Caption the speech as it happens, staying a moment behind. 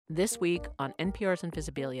This week on NPR's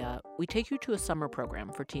Invisibilia, we take you to a summer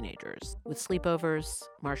program for teenagers with sleepovers,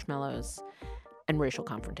 marshmallows, and racial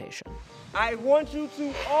confrontation. I want you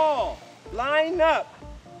to all line up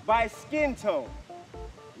by skin tone,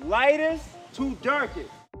 lightest to darkest.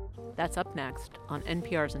 That's up next on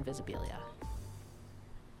NPR's Invisibilia.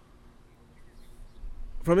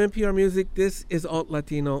 From NPR Music, this is Alt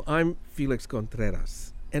Latino. I'm Felix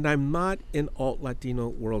Contreras, and I'm not in Alt Latino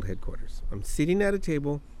World Headquarters. I'm sitting at a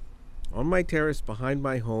table on my terrace behind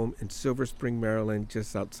my home in Silver Spring, Maryland,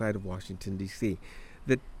 just outside of Washington, D.C.,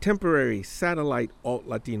 the temporary satellite Alt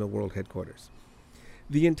Latino World Headquarters.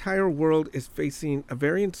 The entire world is facing a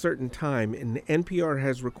very uncertain time, and NPR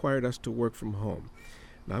has required us to work from home.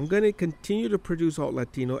 Now, I'm going to continue to produce Alt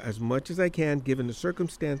Latino as much as I can, given the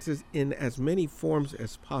circumstances, in as many forms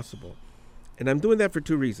as possible. And I'm doing that for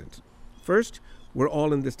two reasons. First, we're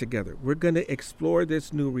all in this together. We're going to explore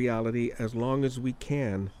this new reality as long as we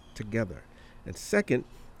can together. And second,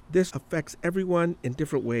 this affects everyone in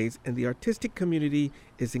different ways, and the artistic community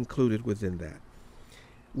is included within that.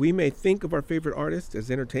 We may think of our favorite artists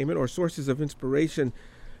as entertainment or sources of inspiration,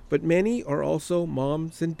 but many are also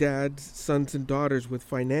moms and dads, sons and daughters with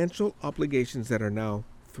financial obligations that are now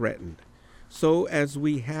threatened. So as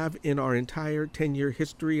we have in our entire 10-year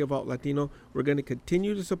history of Alt Latino, we're going to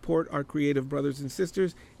continue to support our creative brothers and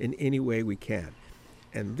sisters in any way we can.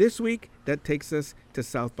 And this week, that takes us to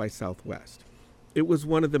South by Southwest. It was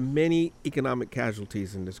one of the many economic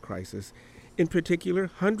casualties in this crisis. In particular,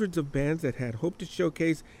 hundreds of bands that had hoped to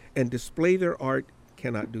showcase and display their art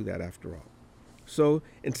cannot do that after all. So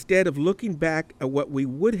instead of looking back at what we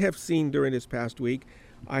would have seen during this past week,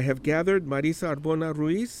 I have gathered Marisa Arbona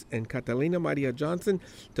Ruiz and Catalina Maria Johnson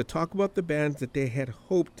to talk about the bands that they had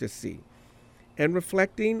hoped to see. And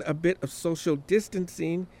reflecting a bit of social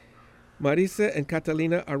distancing, Marisa and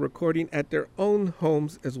Catalina are recording at their own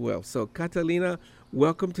homes as well. So Catalina,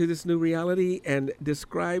 welcome to this new reality, and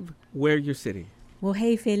describe where you're sitting. Well,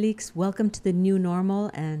 hey, Felix, welcome to the new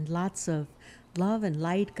normal, and lots of love and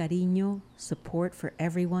light, cariño, support for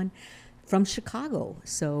everyone from Chicago.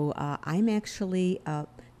 So I'm actually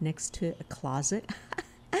next to a closet,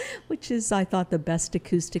 which is, I thought, the best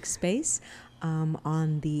acoustic space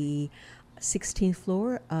on the 16th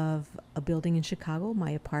floor of a building in Chicago,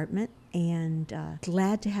 my apartment. And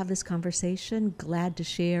glad to have this conversation, glad to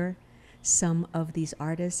share some of these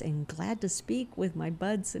artists, and glad to speak with my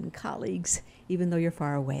buds and colleagues, even though you're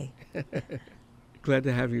far away. Glad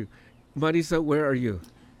to have you. Marisa, where are you?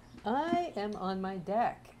 I am on my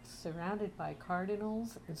deck, surrounded by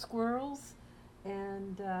cardinals and squirrels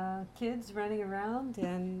and kids running around,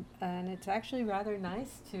 and it's actually rather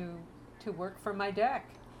nice to work from my deck,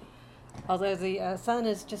 although the sun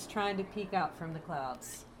is just trying to peek out from the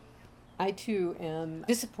clouds. I, too, am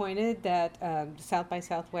disappointed that South by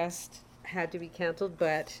Southwest had to be canceled,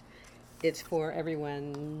 but it's for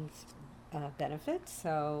everyone's benefit,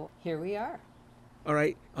 so here we are. All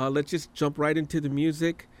right, let's just jump right into the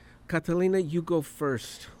music. Catalina, you go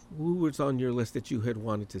first. Who was on your list that you had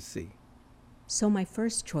wanted to see? So my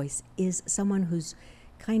first choice is someone who's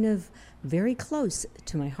kind of very close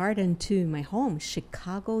to my heart and to my home,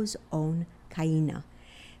 Chicago's own Kaina.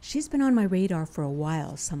 She's been on my radar for a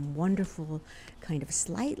while, some wonderful kind of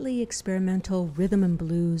slightly experimental rhythm and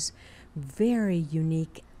blues, very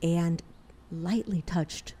unique and lightly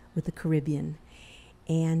touched with the Caribbean.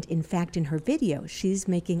 And in fact, in her video, she's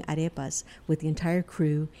making arepas with the entire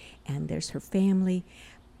crew, and there's her family.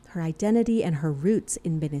 Her identity and her roots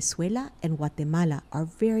in Venezuela and Guatemala are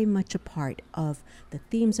very much a part of the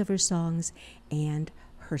themes of her songs and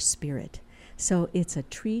her spirit. So it's a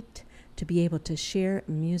treat to be able to share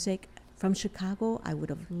music from Chicago. I would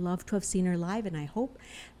have loved to have seen her live, and I hope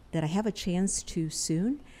that I have a chance to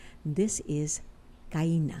soon. This is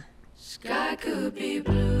Kaina. Sky could be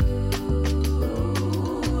blue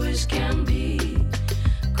as can be.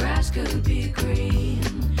 Grass could be green,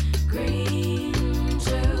 green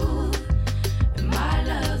too. Am I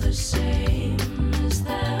love the same as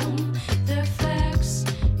them? Their flex,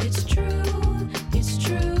 it's true, it's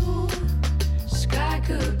true. Sky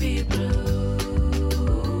could be blue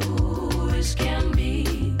as can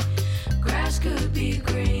be. Grass could be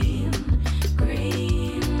green,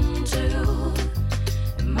 green too.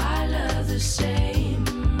 Am I love the same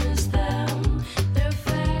as them? Their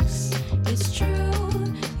facts, it's true,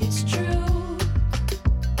 it's true.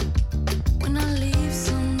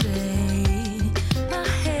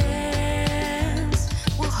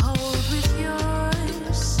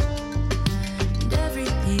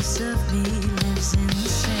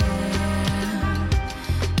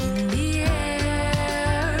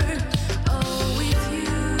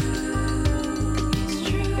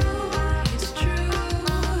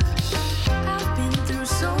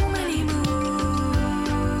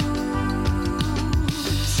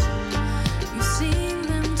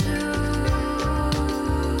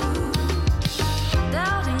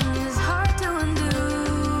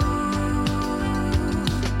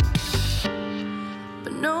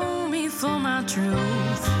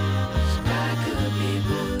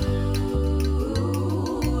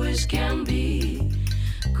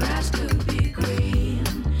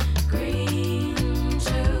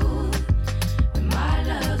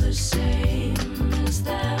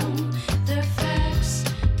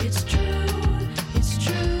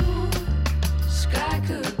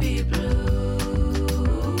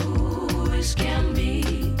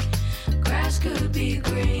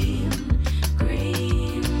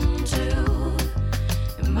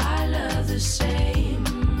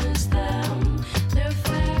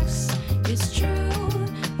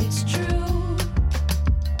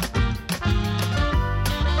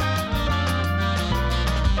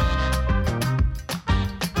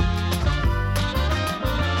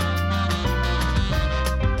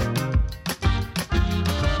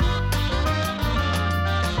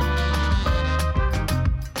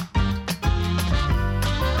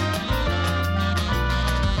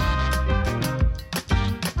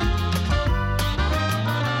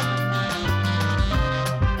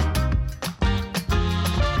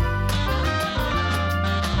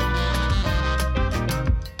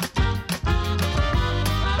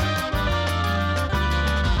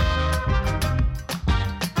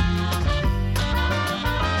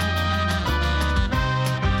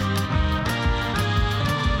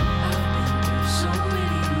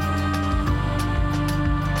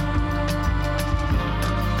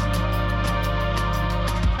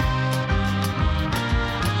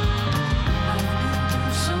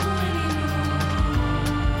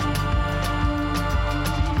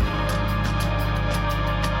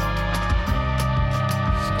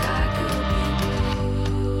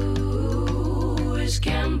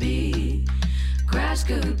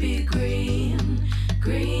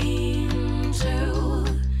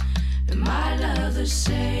 the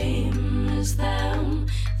same as them.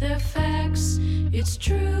 They're facts, it's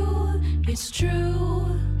true, it's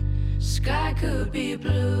true. Sky could be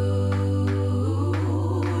blue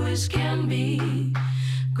as can be.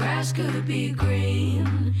 Grass could be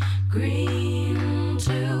green, green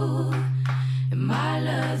too. And my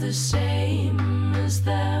love the same as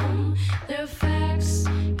them. They're facts,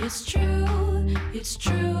 it's true, it's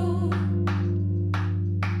true.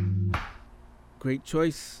 Great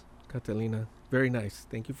choice, Catalina. Very nice.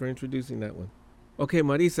 Thank you for introducing that one. Okay,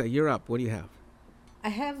 Marisa, you're up. What do you have? I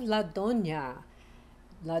have La Doña.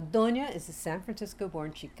 La Doña is a San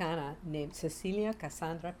Francisco-born Chicana named Cecilia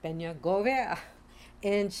Cassandra Peña Govea.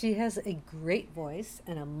 And she has a great voice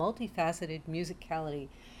and a multifaceted musicality.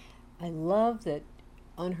 I love that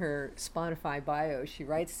on her Spotify bio, she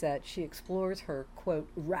writes that she explores her, quote,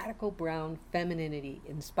 radical brown femininity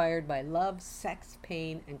inspired by love, sex,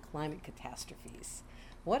 pain, and climate catastrophes.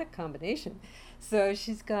 What a combination. So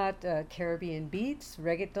she's got Caribbean beats,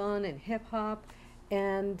 reggaeton, and hip-hop.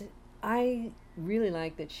 And I really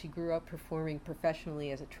like that she grew up performing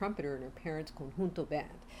professionally as a trumpeter in her parents' conjunto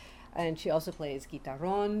band. And she also plays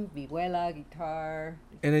guitarrón, vihuela, guitar.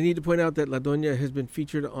 And I need to point out that La Doña has been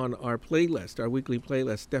featured on our playlist, our weekly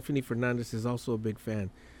playlist. Stephanie Fernandez is also a big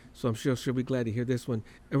fan, so I'm sure she'll be glad to hear this one.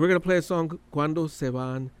 And we're going to play a song, Cuando Se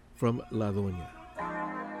Van, from La Doña.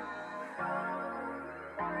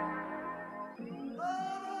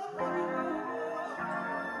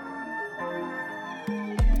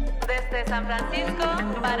 Desde San Francisco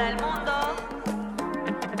para el mundo,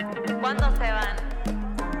 ¿cuándo se van?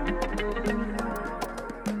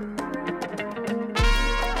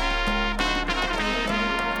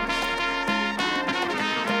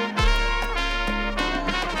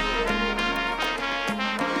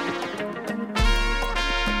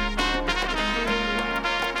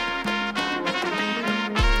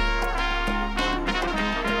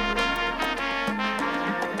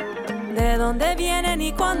 ¿De dónde vienen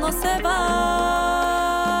y cuándo se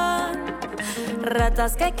van?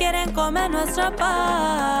 Ratas que quieren comer nuestro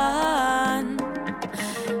pan,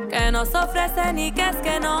 que nos ofrecen y que es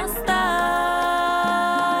que nos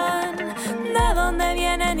dan. ¿De dónde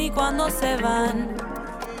vienen y cuándo se van?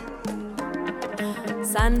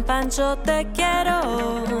 San Pancho te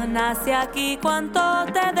quiero, nací aquí, cuánto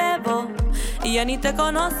te debo, y yo ni te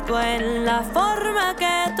conozco en la forma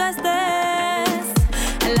que tú estés.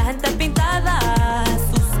 La gente pintada,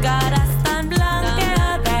 sus caras tan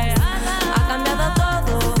blanqueadas, ha cambiado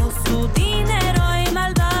todo, su dinero y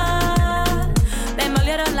maldad.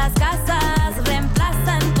 Demolieron las casas,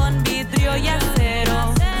 reemplazan con vidrio y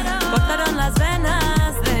acero, cortaron las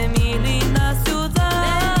venas de mi linda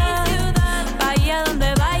ciudad. Vaya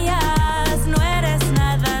donde vayas, no eres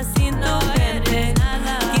nada sin tu gente.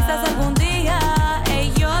 Quizás algún día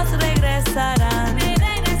ellos regresarán.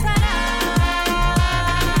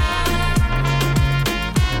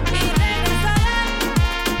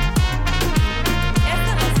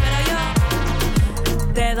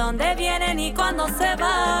 ¿De dónde vienen y cuándo se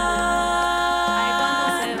van?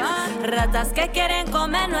 Ratas que quieren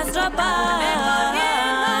comer nuestro pan,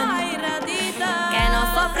 que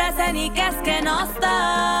nos ofrecen y que es que nos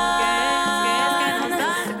dan.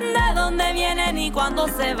 ¿De dónde vienen y cuándo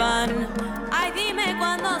se van? Ay, dime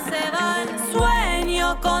cuándo se van.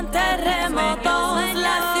 Sueño con terremotos,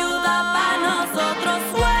 la ciudad para nosotros.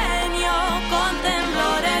 Sueño con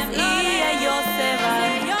temblores y ellos se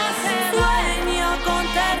van. Sueño con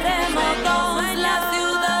terremotos, la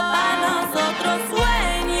ciudad para nosotros.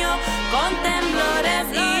 Sueño con temblores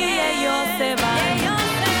y ellos se van.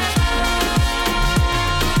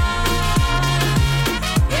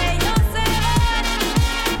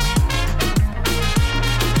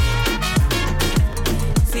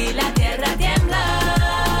 Si la tierra tiembla,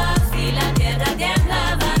 si la tierra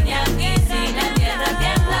tiembla, van de aquí. Si la tierra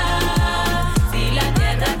tiembla, si la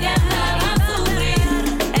tierra tiembla, van a sufrir.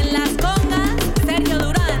 En las congas, Sergio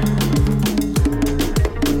Durán.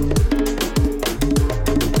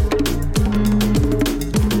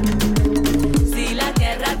 Si la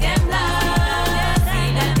tierra tiembla, si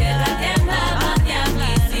la tierra tiembla, van de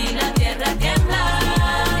aquí. Si la tierra tiembla,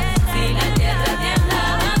 si la tierra tiembla,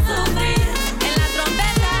 van a sufrir. En la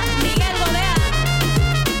trompeta, Miguel Godea.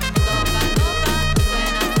 Toca, toca,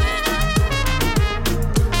 suena, suena.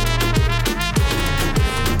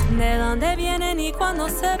 ¿De dónde vienen y cuándo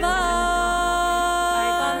se van?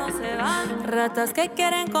 Ratas que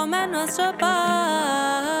quieren comer nuestro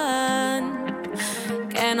pan,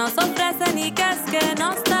 que nos ofrecen y que es que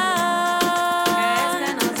nos dan.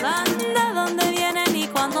 ¿De dónde vienen y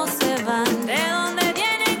cuándo se van? ¿De dónde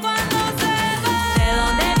vienen y cuándo se van? ¿De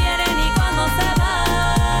dónde vienen y cuándo se van?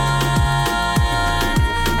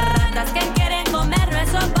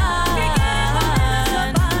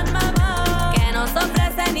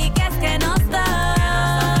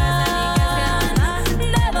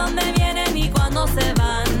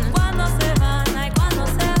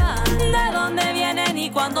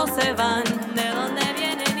 cuándo se van, de dónde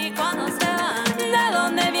vienen y cuándo se van, de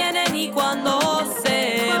dónde vienen y cuándo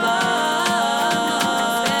se van.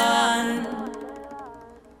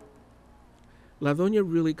 La Doña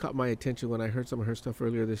really caught my attention when I heard some of her stuff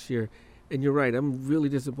earlier this year. And you're right, I'm really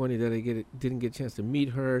disappointed that I didn't get a chance to meet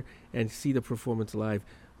her and see the performance live.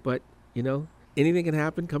 But, you know, anything can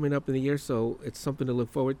happen coming up in the year, so it's something to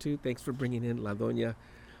look forward to. Thanks for bringing in La Doña.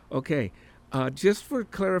 Okay, just for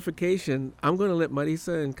clarification, I'm going to let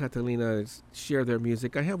Marisa and Catalina share their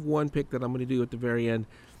music. I have one pick that I'm going to do at the very end,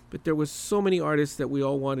 but there was so many artists that we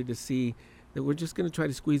all wanted to see that we're just going to try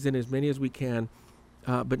to squeeze in as many as we can.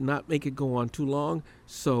 But not make it go on too long.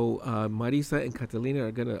 So Marisa and Catalina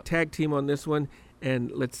are going to tag team on this one.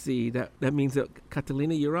 And let's see, that means that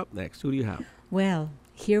Catalina, you're up next. Who do you have? Well,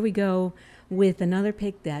 here we go with another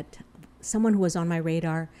pick that someone who was on my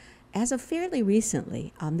radar as of fairly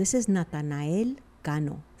recently. This is Natanael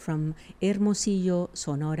Cano from Hermosillo,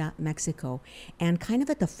 Sonora, Mexico, and kind of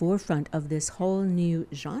at the forefront of this whole new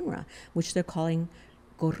genre, which they're calling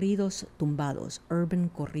corridos tumbados, urban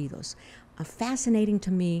corridos. Fascinating to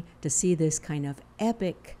me to see this kind of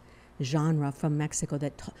epic genre from Mexico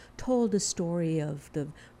that told the story of the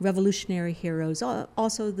revolutionary heroes,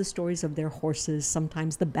 also the stories of their horses,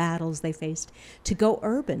 sometimes the battles they faced, to go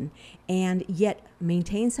urban and yet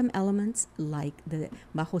maintain some elements like the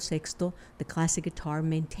bajo sexto, the classic guitar,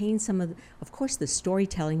 maintain some of course, the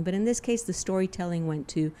storytelling, but in this case, the storytelling went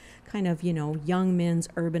to kind of, young men's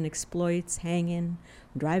urban exploits, hanging,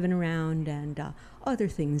 driving around, and other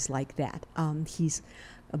things like that. He's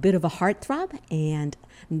a bit of a heartthrob, and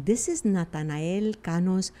this is Natanael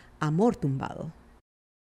Cano's Amor Tumbado.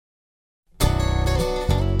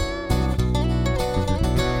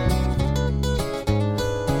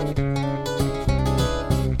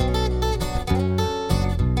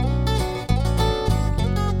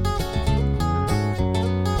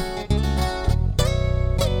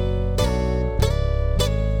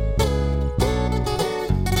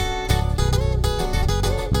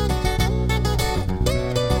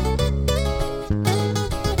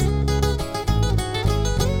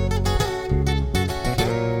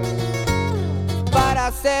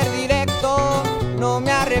 Ser directo, no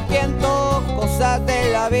me arrepiento, cosas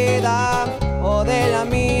de la vida o de la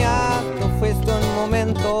mía. Tú fuiste un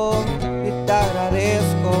momento y te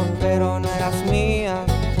agradezco, pero no eras mía.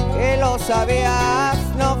 Que lo sabías,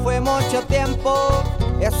 no fue mucho tiempo,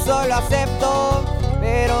 eso lo acepto,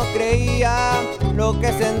 pero creía lo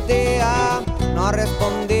que sentía, no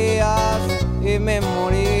respondías y me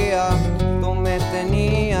moría. Tú me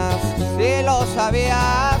tenías, si lo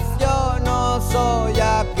sabías, yo no soy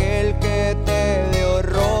aquel que te dio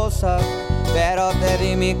rosas, pero te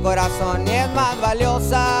di mi corazón y es más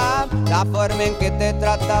valiosa la forma en que te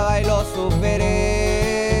trataba y lo superé.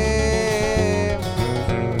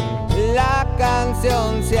 La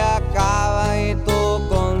canción se acaba y tú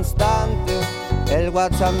constante, el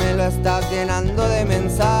WhatsApp me lo estás llenando de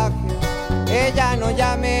mensajes. Ya no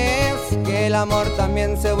llames, que el amor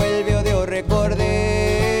también se vuelve odio,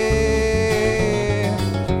 recordé.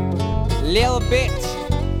 Little bitch,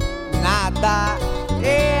 nada,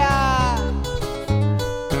 yeah.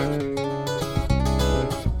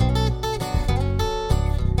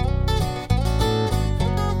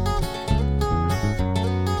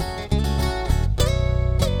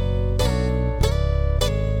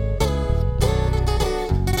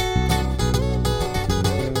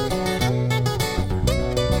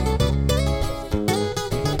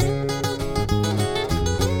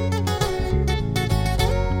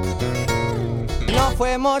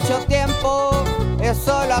 Fue mucho tiempo,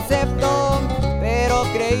 eso lo acepto, pero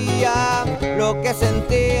creía lo que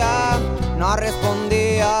sentía, no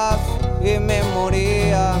respondías y me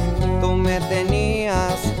moría. Tú me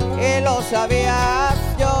tenías y lo sabías,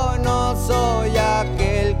 yo no soy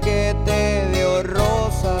aquel que te dio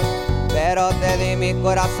rosas, pero te di mi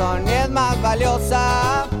corazón y es más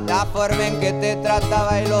valiosa la forma en que te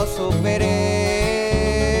trataba y lo superé.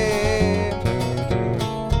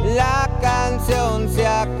 La canción se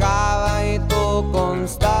acaba y tú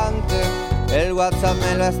constante, el WhatsApp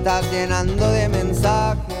me lo estás llenando de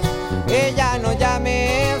mensajes. Y ya no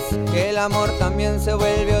llames, que el amor también se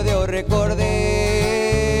vuelve odio, recordé.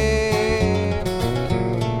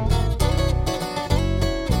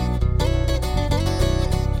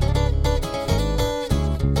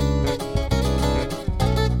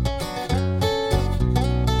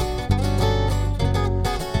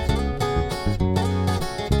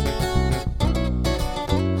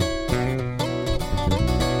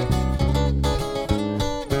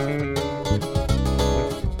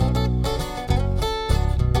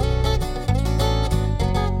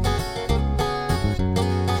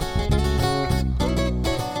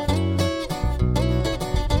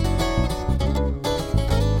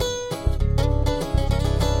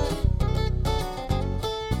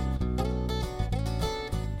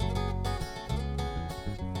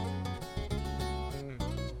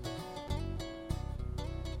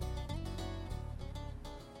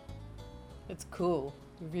 It's cool,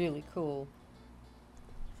 really cool.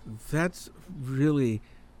 That's really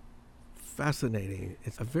fascinating.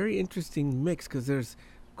 It's a very interesting mix because there's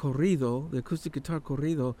corrido, the acoustic guitar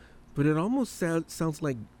corrido, but it almost sounds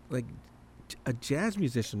like a jazz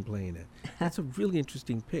musician playing it. That's a really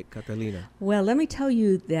interesting pick, Catalina. Well, let me tell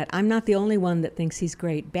you that I'm not the only one that thinks he's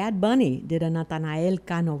great. Bad Bunny did a Natanael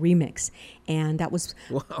Cano remix, and that was,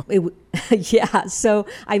 Wow. Yeah. So,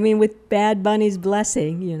 I mean, with Bad Bunny's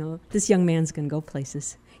blessing, you know, this young man's going to go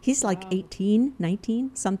places. He's like 18,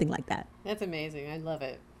 19, something like that. That's amazing. I love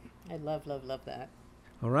it. I love that.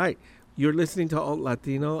 All right. You're listening to Alt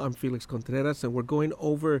Latino. I'm Felix Contreras, and we're going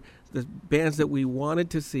over the bands that we wanted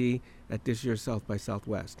to see at this year's South by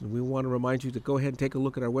Southwest. And we want to remind you to go ahead and take a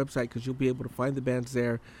look at our website because you'll be able to find the bands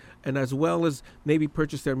there, and as well as maybe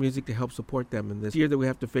purchase their music to help support them in this year that we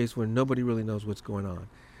have to face where nobody really knows what's going on.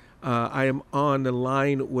 I am on the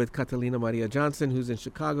line with Catalina Maria Johnson, who's in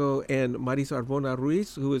Chicago, and Marisa Arbona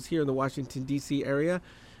Ruiz, who is here in the Washington, D.C. area.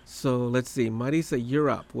 So let's see. Marisa, you're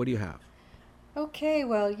up. What do you have? Okay,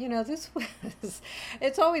 well,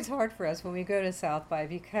 it's always hard for us when we go to South by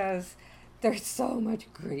because there's so much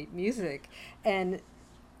great music. And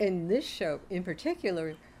in this show in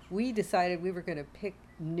particular, we decided we were going to pick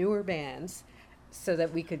newer bands so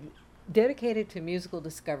that we could dedicate it to musical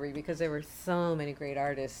discovery because there were so many great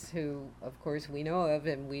artists who, of course, we know of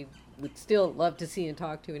and we would still love to see and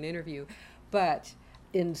talk to and interview. But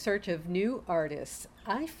in search of new artists,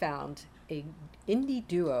 I found a indie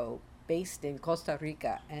duo based in Costa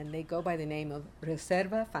Rica, and they go by the name of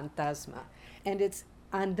Reserva Fantasma. And it's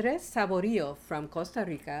Andres Saborio from Costa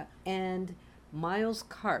Rica and Miles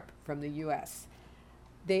Karp from the U.S.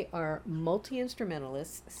 They are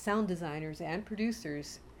multi-instrumentalists, sound designers, and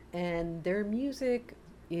producers, and their music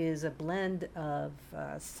is a blend of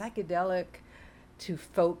psychedelic to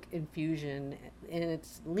folk infusion, and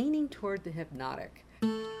it's leaning toward the hypnotic.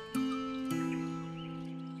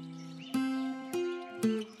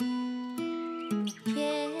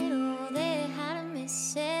 Quiero dejarme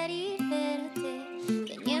ser y verte,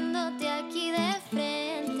 teniéndote aquí de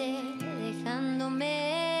frente, dejándome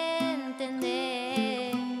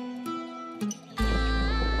entender.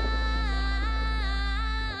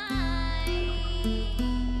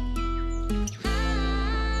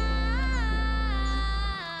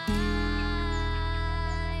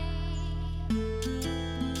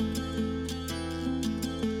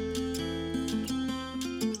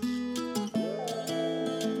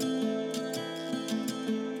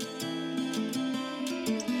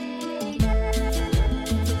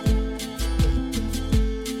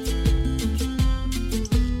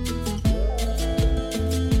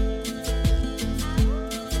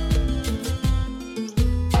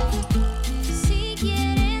 Si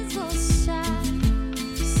quieres gozar,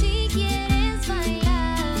 si quieres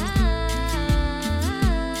bailar,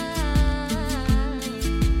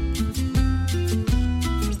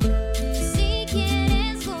 si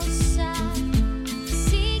quieres gozar,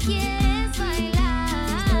 si quieres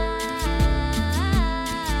bailar,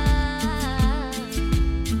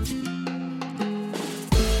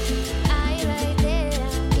 ay raidera,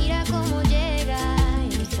 mira cómo llega y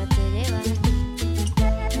déjate llevar.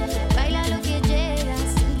 Baila lo que llega,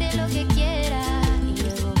 siente lo que quiera y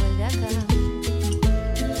luego vuelve acá.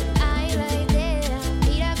 Ay, raidera,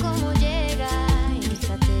 mira cómo llega y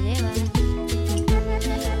déjate llevar.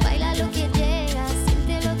 Baila lo que llega,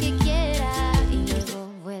 siente lo que quiera y luego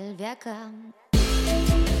vuelve acá.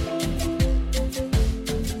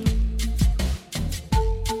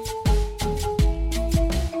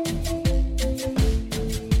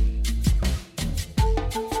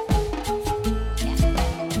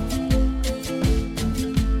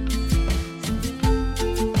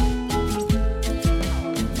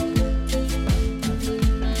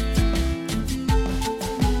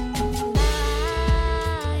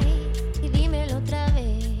 Ay, y dímelo otra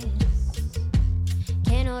vez,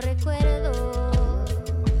 que no recuerdo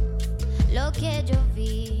lo que yo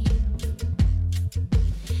vi.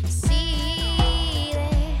 Si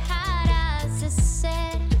dejaras de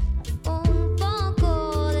ser un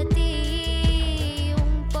poco de ti,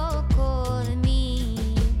 un poco de mí.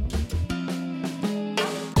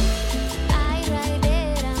 Ay,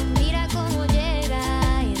 raidera, mira cómo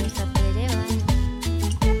llega y déjate llevar.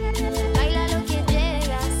 Baila lo que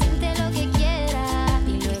llega, siente lo que quiera y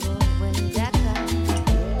luego vuelve acá.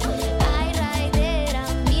 Ay, raidera,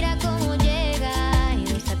 mira cómo llega y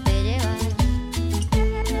déjate llevar.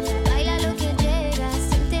 Baila lo que llega,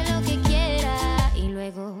 siente lo que quiera y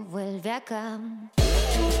luego vuelve acá.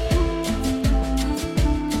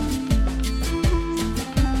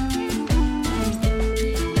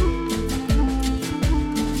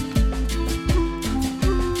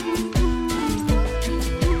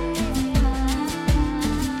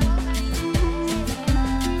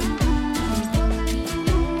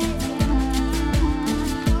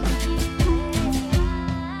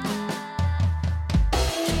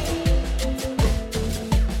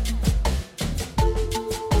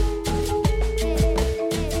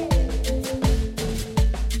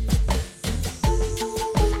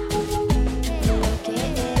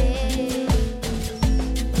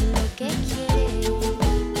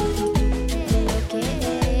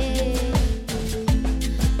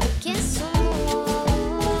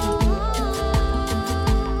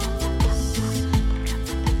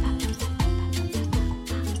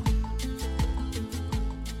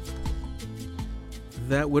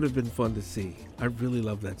 That would have been fun to see. I really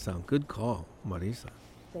love that sound. Good call, Marisa.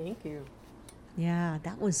 Thank you. Yeah,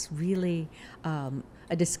 that was really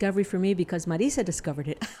a discovery for me because Marisa discovered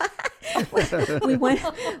it.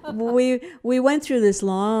 we went through this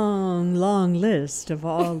long list of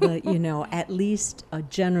all the at least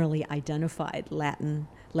generally identified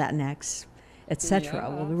Latinx, etc. Yeah.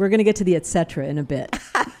 Well, we're going to get to the etc. in a bit.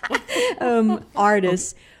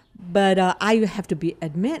 Artists. But I have to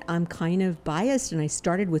admit, I'm kind of biased, and I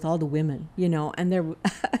started with all the women, and they're,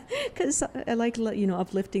 because I like,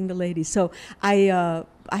 uplifting the ladies. So I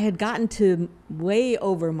had gotten to way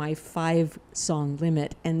over my 5-song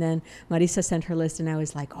limit, and then Marisa sent her list, and I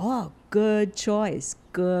was like, oh, good choice,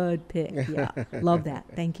 good pick. Yeah, love that.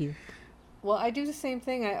 Thank you. Well, I do the same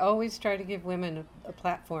thing. I always try to give women a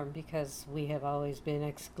platform because we have always been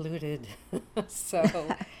excluded. So...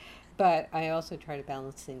 But I also try to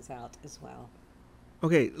balance things out as well.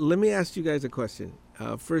 Okay, let me ask you guys a question.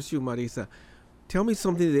 First, you, Marisa. Tell me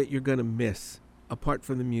something that you're going to miss, apart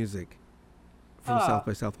from the music, from South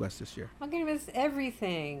by Southwest this year. I'm going to miss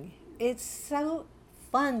everything. It's so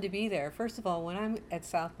fun to be there. First of all, when I'm at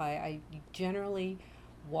South by, I generally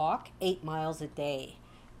walk 8 miles a day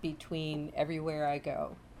between everywhere I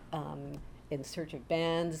go. In search of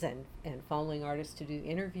bands and following artists to do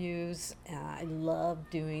interviews. I love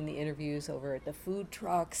doing the interviews over at the food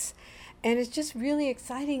trucks. And it's just really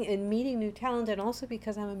exciting and meeting new talent. And also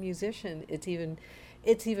because I'm a musician, it's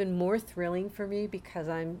even more thrilling for me because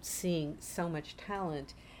I'm seeing so much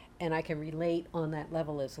talent and I can relate on that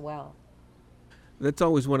level as well. That's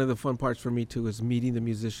always one of the fun parts for me too, is meeting the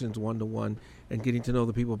musicians one-to-one and getting to know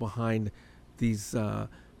the people behind these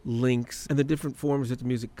links and the different forms that the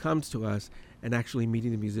music comes to us, and actually meeting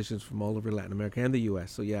the musicians from all over Latin America and the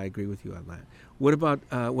U.S. So yeah, I agree with you on that. What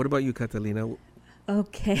about you, Catalina?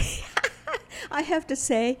 Okay. I have to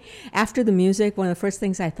say, after the music, one of the first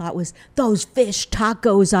things I thought was those fish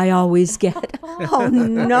tacos I always get. Oh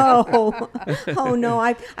no! Oh no!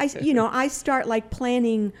 I start like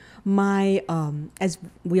planning my as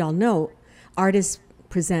we all know, artists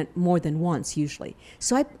present more than once usually.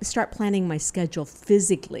 So I start planning my schedule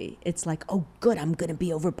physically. It's like, oh good, I'm going to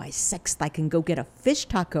be over by 6th. I can go get a fish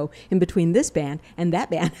taco in between this band and that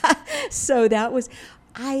band. So that was,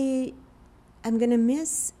 I'm going to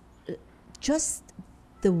miss just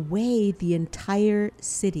the way the entire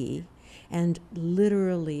city and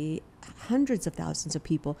literally hundreds of thousands of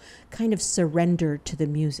people kind of surrender to the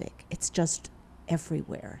music. It's just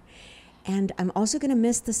everywhere. And I'm also going to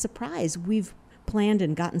miss the surprise. We've planned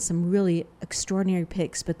and gotten some really extraordinary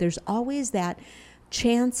picks, but there's always that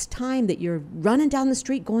chance time that you're running down the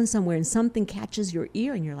street going somewhere and something catches your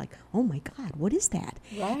ear and you're like, oh my God, what is that?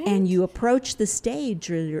 Right. And you approach the stage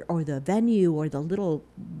or the venue or the little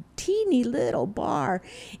teeny little bar,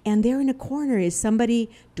 and there in a corner is somebody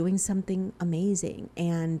doing something amazing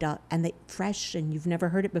and they fresh, and you've never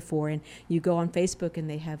heard it before, and you go on Facebook and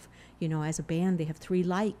they have, as a band they have 3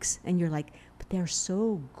 likes, and you're like, but they're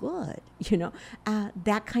so good,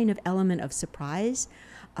 that kind of element of surprise,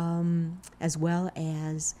 as well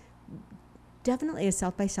as definitely at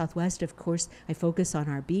South by Southwest. Of course, I focus on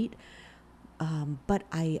our beat, but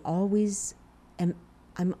I'm always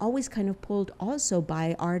kind of pulled also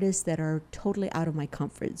by artists that are totally out of my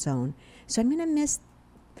comfort zone. So I'm going to miss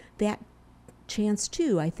that chance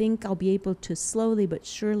too. I think I'll be able to slowly but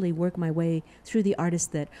surely work my way through the artists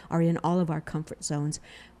that are in all of our comfort zones.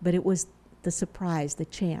 But it was the surprise, the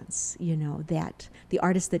chance, that the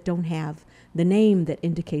artists that don't have the name that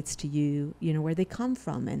indicates to you, where they come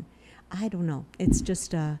from. And I don't know. It's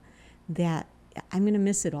just that I'm going to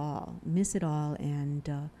miss it all.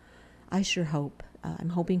 And I sure hope. I'm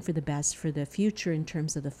hoping for the best for the future in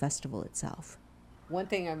terms of the festival itself. One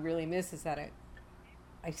thing I really miss is that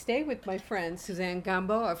I stay with my friend Suzanne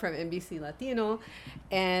Gamboa from NBC Latino,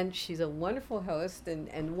 and she's a wonderful host.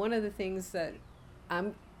 And one of the things that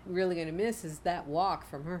I'm really going to miss is that walk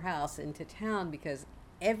from her house into town, because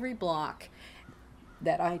every block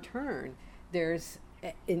that I turn, there's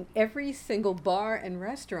in every single bar and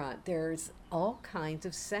restaurant, there's all kinds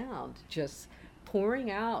of sound just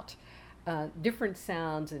pouring out. Different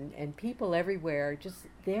sounds and people everywhere just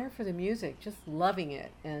there for the music, just loving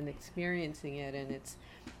it and experiencing it, and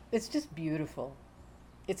it's just beautiful.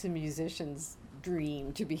 It's a musician's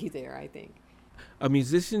dream to be there, I think. A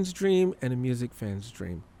musician's dream and a music fan's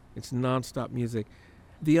dream. It's nonstop music.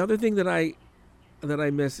 The other thing that I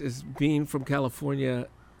miss is being from California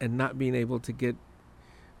and not being able to get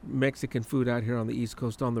Mexican food out here on the East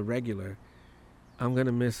Coast on the regular. I'm going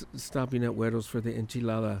to miss stopping at Güeros for the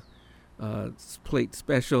enchilada plate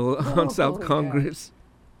special on South Congress.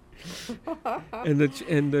 and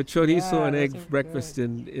the chorizo Yeah, and those egg are breakfast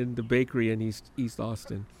in the bakery in East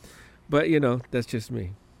Austin. But that's just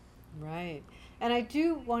me. Right. And I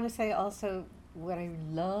do want to say also what I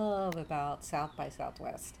love about South by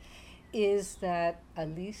Southwest is that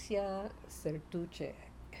Alicia Certuche,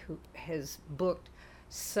 who has booked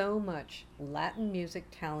so much Latin music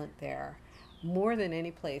talent there, more than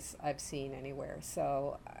any place I've seen anywhere.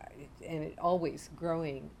 So, and it always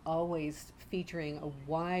growing, always featuring a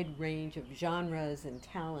wide range of genres and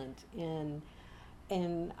talent.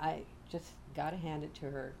 And I just got to hand it to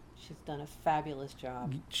her. She's done a fabulous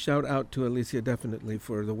job. Shout out to Alicia definitely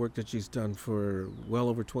for the work that she's done for well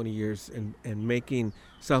over 20 years and making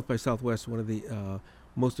South by Southwest one of the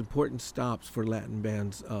most important stops for Latin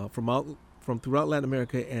bands from throughout Latin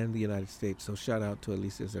America and the United States. So shout out to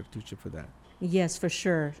Alicia Certuche for that. Yes, for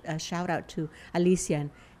sure. Shout out to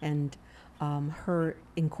Alicia and her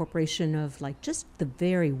incorporation of like just the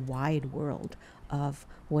very wide world of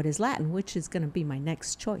what is Latin, which is going to be my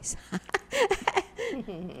next choice.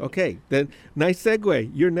 Okay, then nice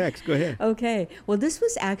segue. You're next. Go ahead. Okay. Well, this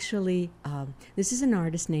was actually, this is an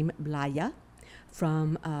artist named Blaya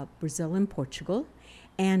from Brazil and Portugal.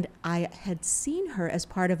 And I had seen her as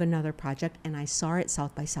part of another project, and I saw her at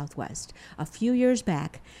South by Southwest a few years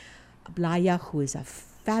back. Blaya, who is a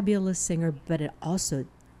fabulous singer, but also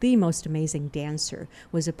the most amazing dancer,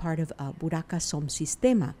 was a part of Buraca Som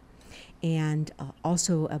Sistema, and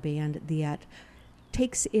also a band that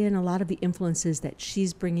takes in a lot of the influences that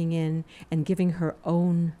she's bringing in and giving her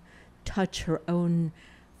own touch, her own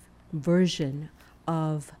version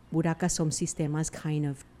of Buraca Som Sistema's kind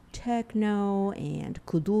of techno and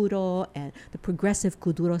kuduro and the progressive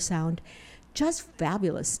kuduro sound. Just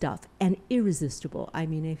fabulous stuff and irresistible. I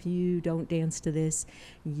mean, if you don't dance to this,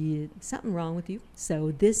 something wrong with you.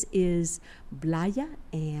 So this is Blaya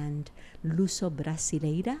and Luso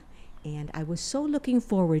Brasileira, and I was so looking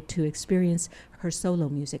forward to experience her solo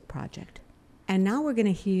music project. And now we're going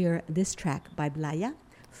to hear this track by Blaya,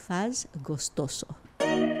 Faz Gostoso.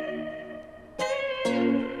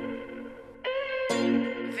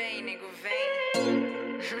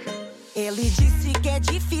 Ele disse que é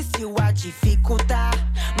difícil a dificultar,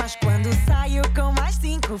 mas quando saio com mais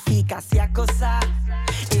 5 fica a se acoçar.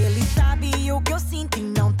 Ele sabe o que eu sinto e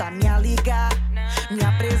não tá me a ligar.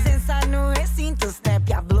 Minha presença no recinto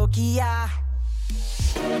step a bloquear.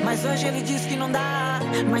 Mas hoje ele diz que não dá,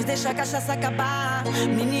 mas deixa a cachaça acabar.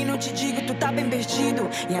 Menino, te digo, tu tá bem perdido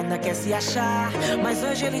e ainda quer se achar. Mas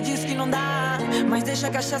hoje ele diz que não dá, mas deixa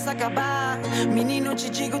a cachaça acabar. Menino, te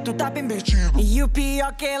digo, tu tá bem perdido. E o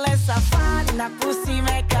pior que ele é safado, ainda por cima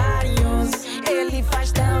é carinhoso. Ele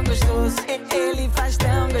faz tão gostoso, ele faz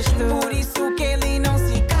tão gostoso. Por isso que ele não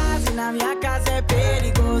se casa e na minha casa é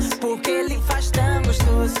perigoso. Porque ele faz tão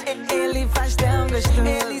gostoso, ele faz tão gostoso.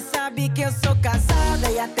 Ele sabe que eu sou casada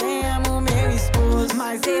e até amo meu esposo,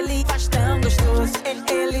 mas ele faz tão gostoso,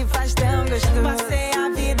 ele faz tão gostoso. Passei a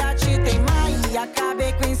vida te teimar e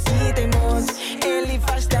acabei com esse teimoso. Ele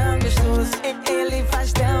faz tão gostoso, ele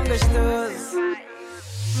faz tão gostoso.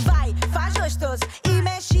 Vai, faz gostoso e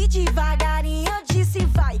mexe devagarinho. Eu disse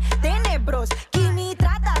vai, tenebroso, que me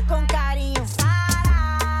trata com carinho.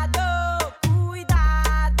 Parado,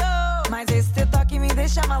 cuidado, mas esse teu toque me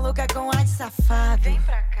deixa maluca com ar de safado. Vem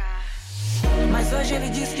pra cá. Mas hoje ele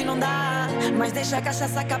diz que não dá, mas deixa a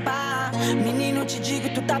cachaça acabar. Menino, te digo,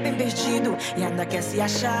 tu tá bem perdido e ainda quer se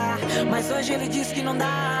achar. Mas hoje ele diz que não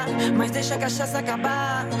dá, mas deixa a cachaça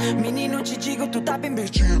acabar. Menino, te digo, tu tá bem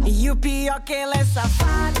perdido. E o pior que ele é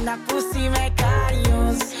safado, ainda por cima é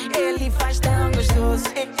carinhoso. Ele faz tão gostoso,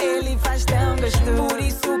 ele faz tão gostoso. Por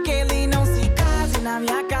isso que ele não se casa e na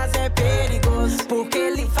minha casa é perigoso. Porque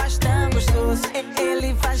ele faz tão gostoso,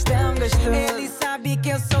 ele faz tão gostoso. Ele sabe que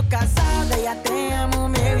eu sou casada e até amo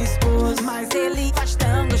meu esposo, mas ele faz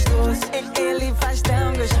tão gostoso, ele faz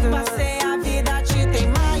tão gostoso. Passei a vida te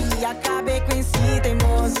teimar e acabei com esse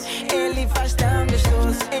teimoso. Ele faz tão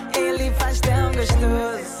gostoso, ele faz tão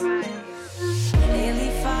gostoso.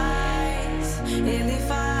 Ele faz, ele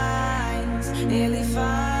faz, ele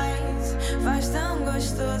faz tão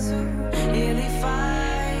gostoso. Ele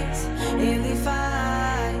faz, ele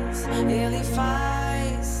faz, ele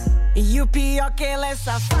faz. E o pior que ele é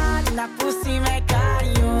safado, ainda por cima é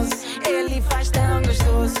carinhoso. Ele faz tão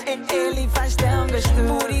gostoso, ele faz tão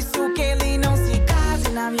gostoso. Por isso que ele não se casa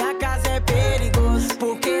e na minha casa é perigoso.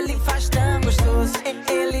 Porque ele faz tão gostoso,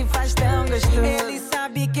 ele faz tão gostoso. Ele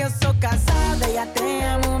sabe que eu sou casada e até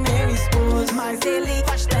amo meu esposo, mas ele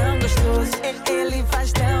faz tão gostoso, ele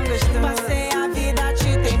faz tão gostoso. Passei a vida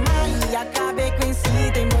te teimar e acabei com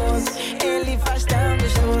esse teimoso. Ele faz tão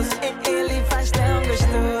gostoso, ele faz tão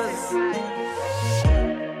gostoso.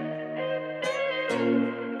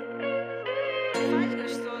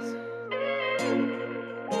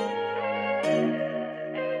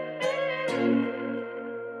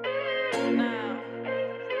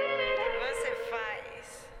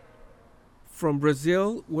 From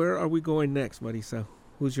Brazil, where are we going next, Marisa?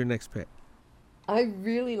 Who's your next pick? I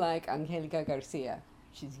really like Angelica Garcia.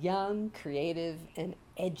 She's young, creative, and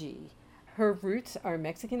edgy. Her roots are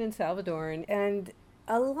Mexican and Salvadoran, and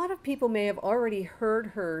a lot of people may have already heard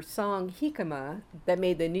her song Jicama that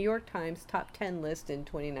made the New York Times Top 10 list in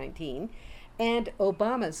 2019 and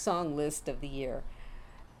Obama's Song List of the Year.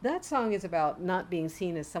 That song is about not being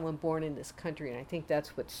seen as someone born in this country, and I think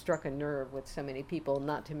that's what struck a nerve with so many people,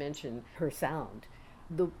 not to mention her sound.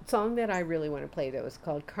 The song that I really want to play, though, is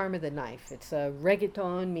called Karma the Knife. It's a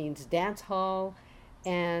reggaeton, means dance hall,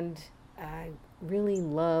 and I really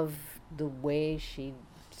love the way she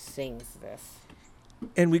sings this.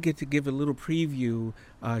 And we get to give a little preview.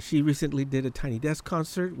 She recently did a Tiny Desk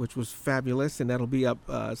concert, which was fabulous, and that'll be up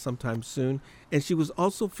sometime soon. And she was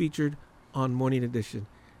also featured on Morning Edition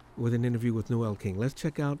with an interview with Noel King. Let's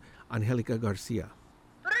check out Angelica Garcia.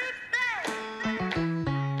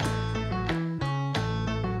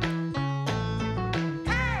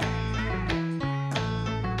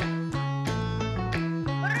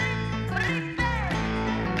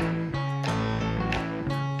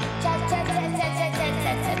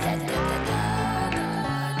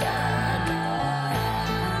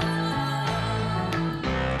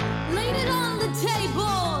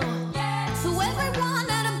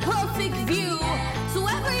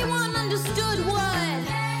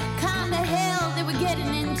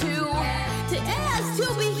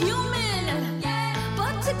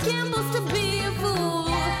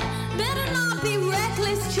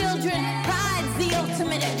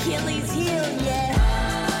 Achilles heel, yeah.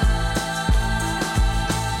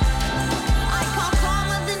 I call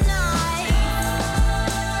karma the night.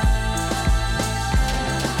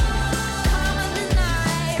 Karma the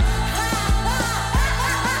night.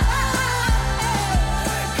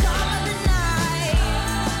 Karma the night.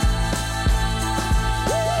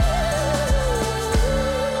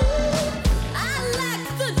 I lack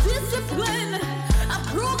the discipline. I've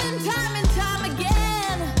proven time and time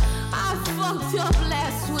again. I fucked up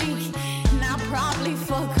last week, and I'll probably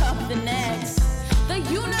fuck up the next. The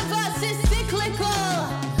universe is cyclical.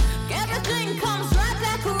 Everything comes right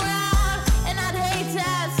back around, and I'd hate to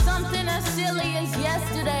have something as silly as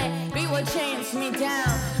yesterday be what changed me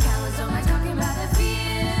down. Cowards don't like talking about their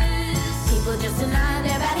fears. People just deny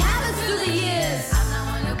their bad habits through the years. I'm not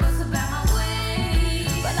one who boasts about my ways,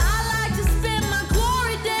 but I like to spend my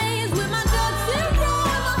glory days with my ducks in a row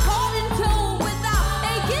and my heart in tow without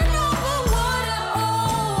aching over what I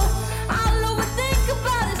owe. I'll overthink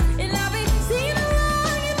about it, and I'll be seen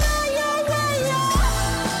along in all your way.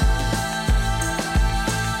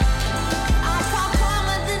 I call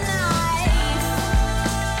karma the knife.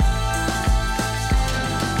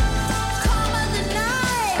 Karma the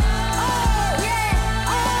knife. Oh yeah,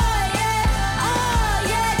 oh yeah, oh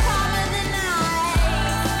yeah. Karma the knife.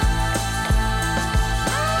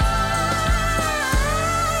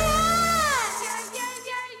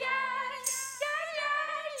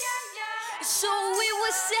 So we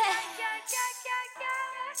were set,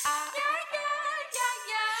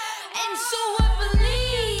 and so I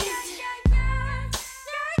believed,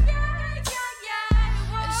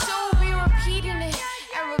 and so we repeating it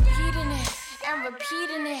and repeating it and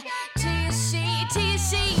repeating it till you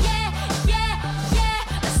see, yeah, yeah, yeah.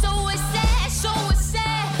 So it's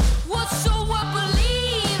sad, what so I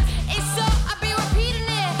believe, and so I be repeating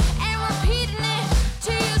it and repeating it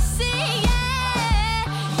till you see, yeah,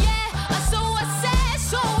 yeah. So it's sad,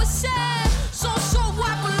 so I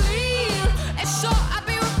believe, and so I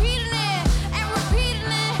be repeating it and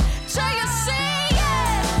repeating it till you see,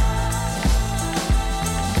 yeah.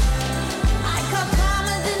 I call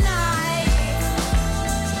karma the night.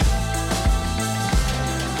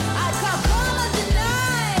 I call karma the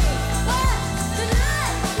night. What? The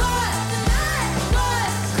night? What? The night? What?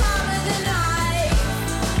 Karma the night.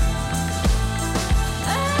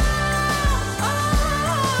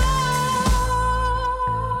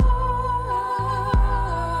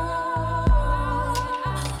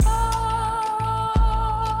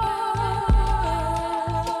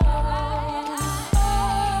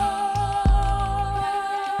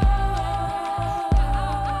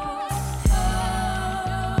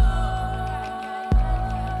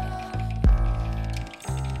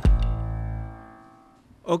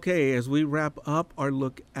 Okay, as we wrap up our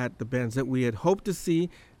look at the bands that we had hoped to see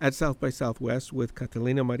at South by Southwest with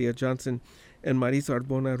Catalina Maria Johnson and Marisa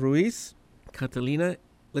Arbona Ruiz. Catalina,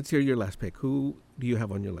 let's hear your last pick. Who do you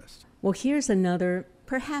have on your list? Well, here's another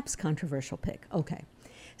perhaps controversial pick. Okay.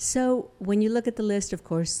 So when you look at the list, of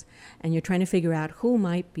course, and you're trying to figure out who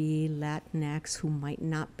might be Latinx, who might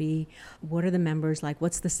not be, what are the members like,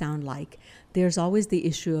 what's the sound like, there's always the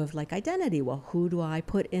issue of like identity. Well, who do I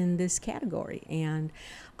put in this category? And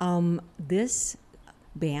this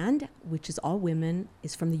band, which is all women,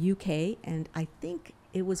 is from the UK, and I think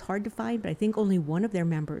it was hard to find, but I think only one of their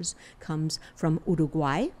members comes from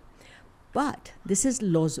Uruguay. But this is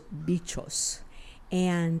Los Bichos,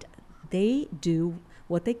 and they do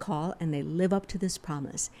what they call, and they live up to this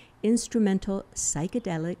promise, instrumental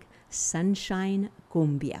psychedelic sunshine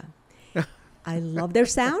cumbia. I love their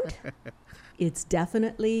sound. It's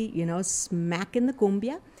definitely, smack in the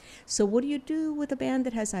cumbia. So what do you do with a band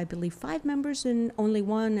that has, I believe, 5 members and only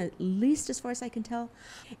one, at least as far as I can tell?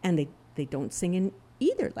 And they don't sing in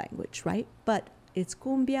either language, right? But it's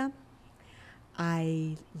cumbia.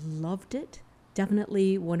 I loved it.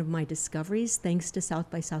 Definitely one of my discoveries, thanks to South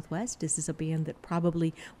by Southwest. This is a band that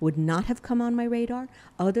probably would not have come on my radar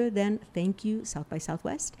other than thank you, South by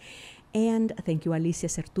Southwest. And thank you, Alicia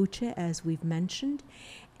Certuche, as we've mentioned.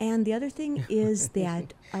 And the other thing is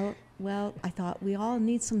that, I thought we all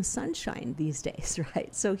need some sunshine these days,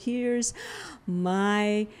 right? So here's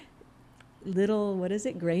my little,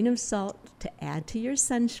 grain of salt to add to your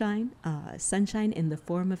sunshine. Sunshine in the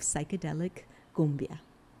form of psychedelic cumbia.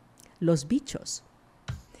 Los Bichos.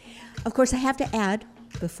 Of course, I have to add,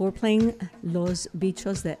 before playing Los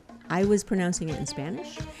Bichos, that I was pronouncing it in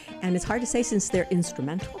Spanish, and it's hard to say since they're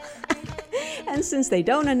instrumental, and since they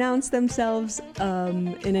don't announce themselves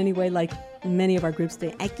in any way like many of our groups do.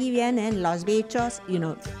 Aquí vienen Los Bichos,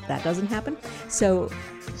 that doesn't happen. So,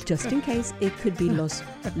 just in case, it could be Los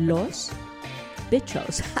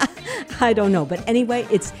Bichos. I don't know, but anyway,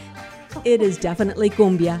 it is definitely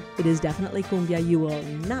cumbia. It is definitely cumbia. You will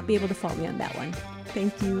not be able to fault me on that one.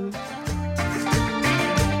 Thank you.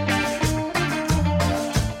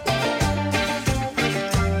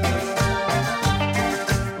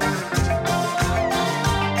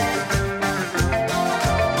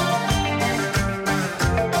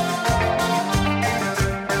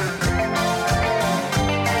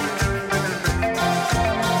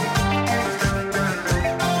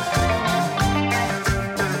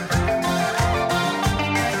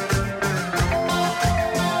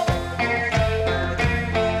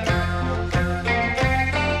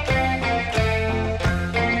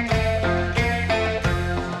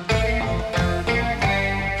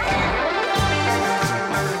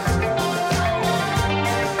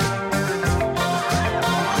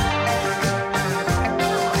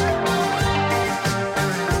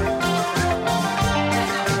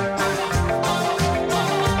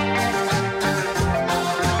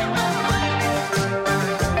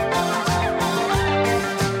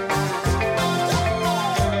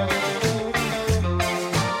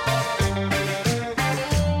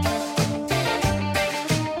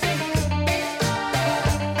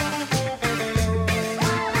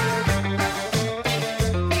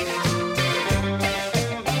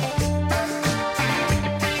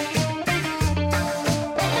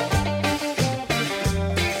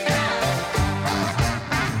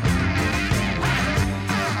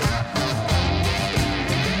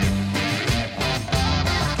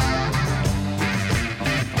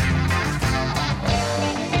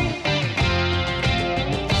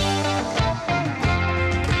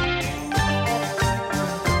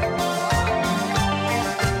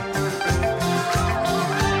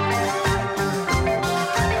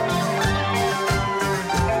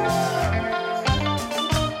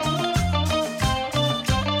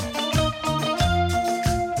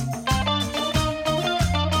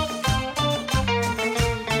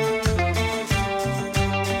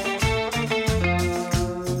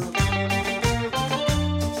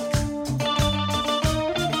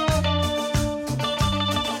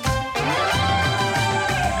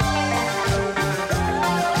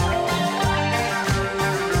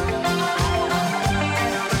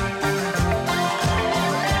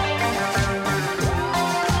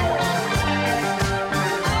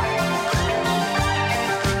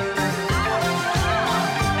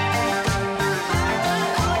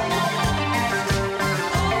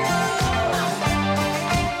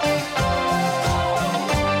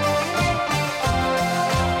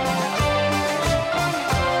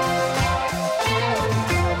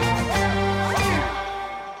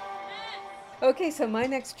 Okay, so my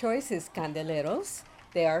next choice is Candeleros.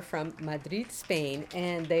 They are from Madrid, Spain,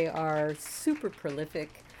 and they are super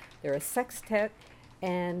prolific. They're a sextet,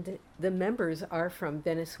 and the members are from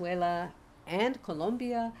Venezuela and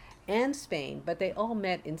Colombia and Spain, but they all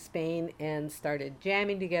met in Spain and started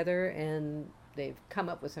jamming together, and they've come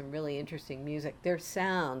up with some really interesting music. Their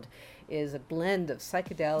sound is a blend of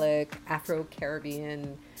psychedelic,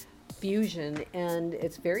 Afro-Caribbean fusion, and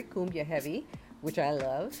it's very cumbia heavy, which I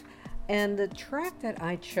love. And the track that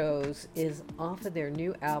I chose is off of their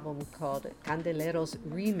new album called Candeleros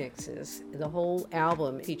Remixes. The whole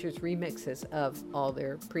album features remixes of all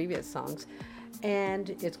their previous songs, and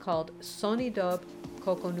it's called Sonidob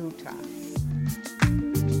Coconuta.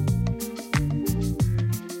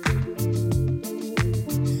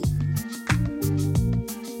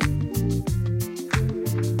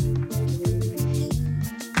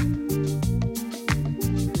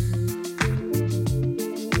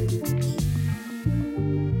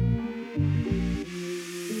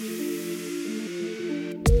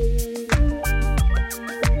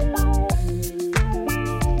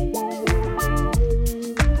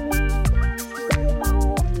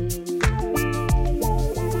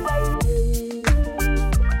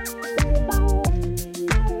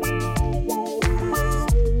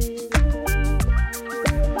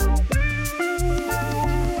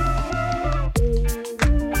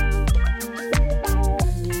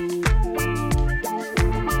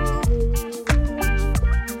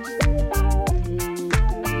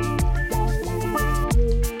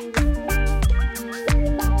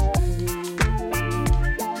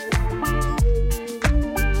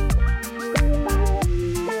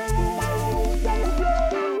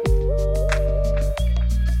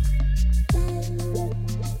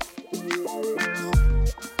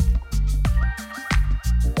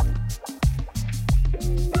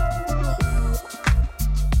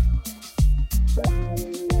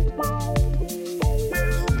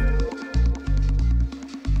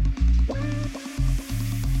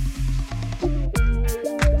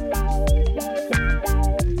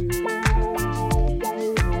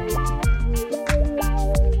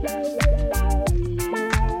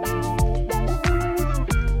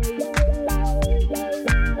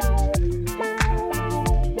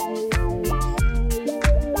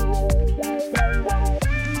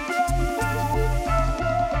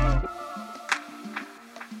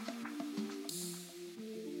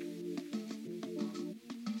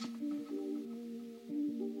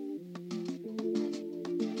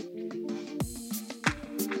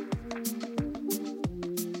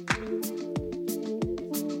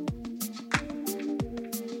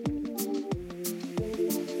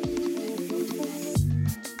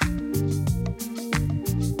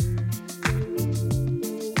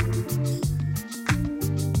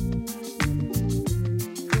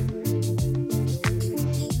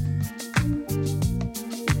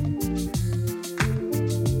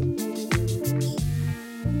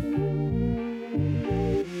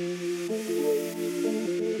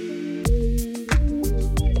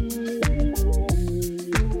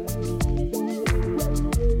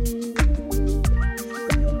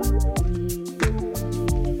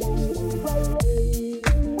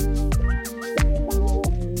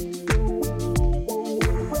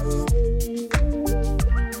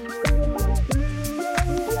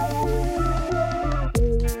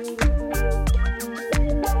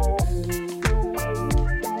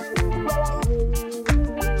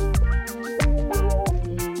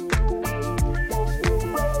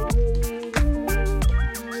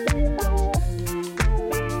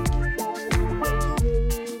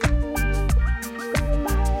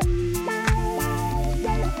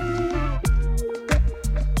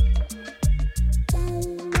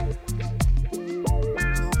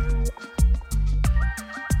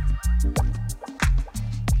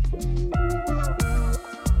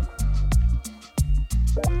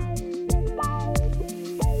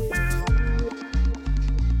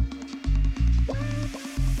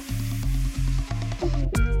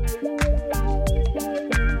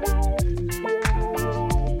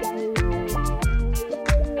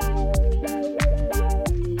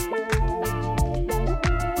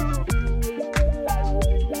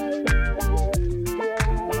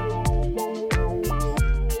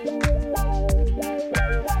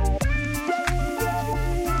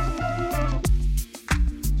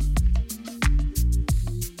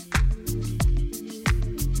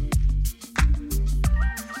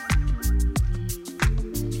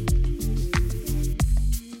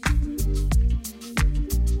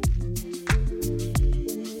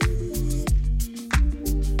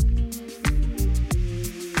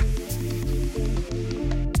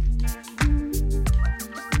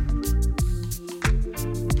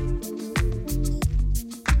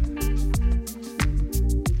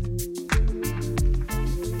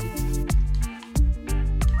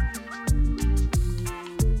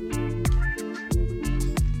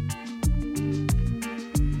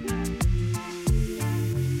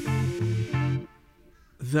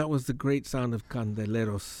 That was the great sound of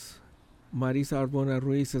Candeleros Marisa Arbona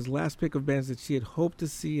Ruiz's last pick of bands that she had hoped to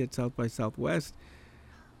see at South by Southwest.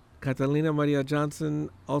 Catalina Maria Johnson,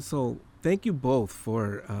 also, thank you both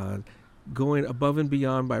for going above and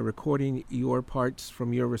beyond by recording your parts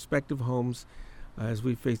from your respective homes as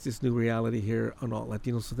we face this new reality here on Alt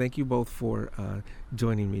Latino. So thank you both for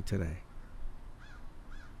joining me today.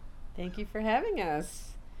 Thank you for having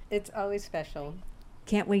us. It's always special.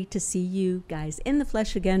 Can't wait to see you guys in the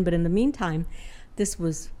flesh again. But in the meantime, this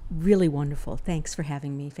was really wonderful. Thanks for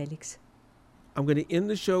having me, Felix. I'm going to end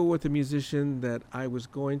the show with a musician that I was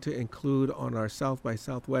going to include on our South by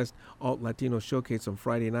Southwest Alt Latino Showcase on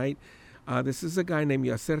Friday night. This is a guy named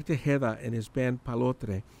Yacer Tejeda and his band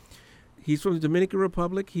Palotre. He's from the Dominican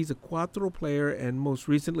Republic. He's a cuatro player and most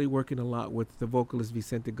recently working a lot with the vocalist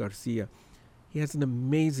Vicente Garcia. He has an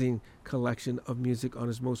amazing collection of music on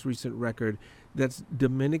his most recent record that's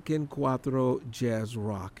Dominican cuatro jazz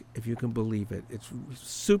rock, if you can believe it. It's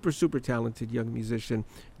super, super talented young musician,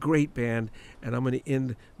 great band, and I'm going to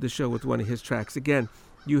end the show with one of his tracks. Again,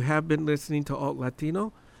 you have been listening to Alt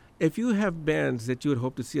Latino. If you have bands that you would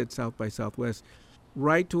hope to see at South by Southwest,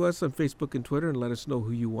 write to us on Facebook and Twitter and let us know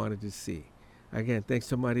who you wanted to see. Again, thanks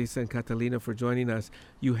to Marisa and Catalina for joining us.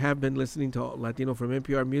 You have been listening to Alt Latino from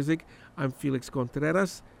NPR Music. I'm Felix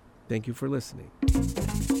Contreras. Thank you for listening.